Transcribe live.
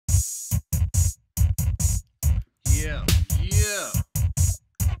Yeah, yeah.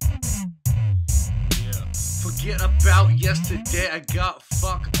 Forget about yesterday, I got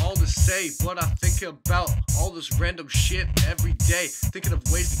fuck all to say, but I think about all this random shit every day, thinking of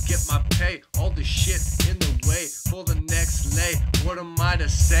ways to get my pay, all this shit in the way for the next lay. What am I to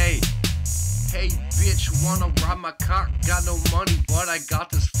say? Hey bitch, wanna ride my cock? Got no money, but I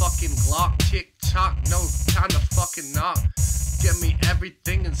got this fucking Glock. Tick tock, no time to fucking knock. Get me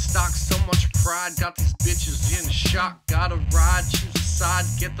everything in stock, so much pride. Got these bitches in shock. Gotta ride, choose a side.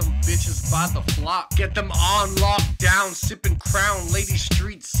 Get them bitches by the flock. Get them on lockdown, sipping crown. Lady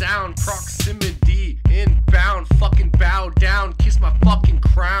street sound, proximity inbound. Fucking bow down, kiss my fucking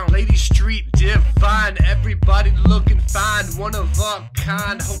crown. Lady street divine, everybody looking fine. One of a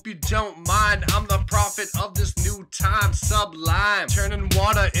kind, hope you don't mind. I'm the prophet of this new time, sublime. Turning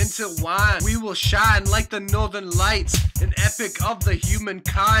water into wine. We will shine like the northern lights, an epic of the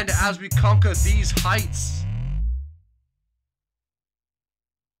humankind as we conquer these heights.